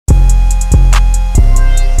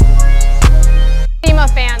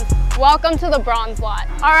Welcome to the bronze lot.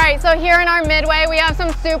 All right, so here in our midway, we have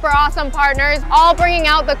some super awesome partners, all bringing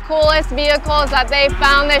out the coolest vehicles that they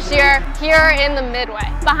found this year here in the midway.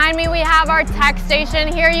 Behind me, we have our tech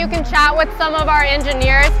station. Here you can chat with some of our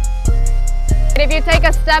engineers. If you take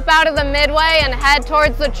a step out of the midway and head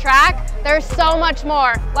towards the track, there's so much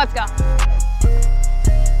more. Let's go.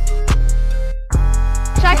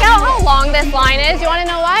 Check out how long this line is. You want to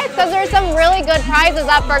know why? It's because there's some really good prizes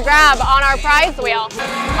up for grab on our prize wheel.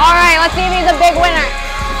 All right, let's see if he's a big winner.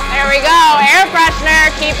 There we go, air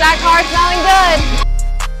freshener. Keep that car smelling good.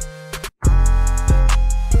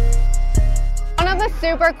 One of the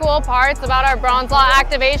super cool parts about our bronze lot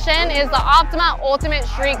activation is the OPTIMA Ultimate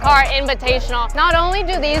Street Car Invitational. Not only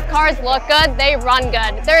do these cars look good, they run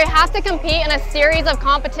good. They have to compete in a series of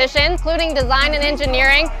competitions, including design and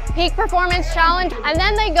engineering, peak performance challenge, and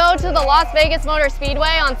then they go to the Las Vegas Motor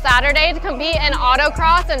Speedway on Saturday to compete in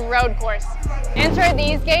autocross and road course. Enter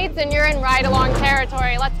these gates and you're in ride-along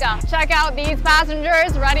territory. Let's go. Check out these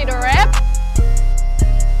passengers ready to rip.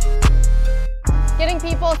 Getting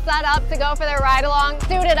people set up to go for their ride-along,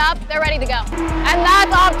 suited up, they're ready to go. And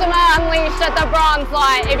that's OPTIMA Unleashed at the bronze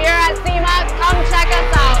lot. If you're at SEMA, come check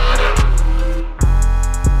us out.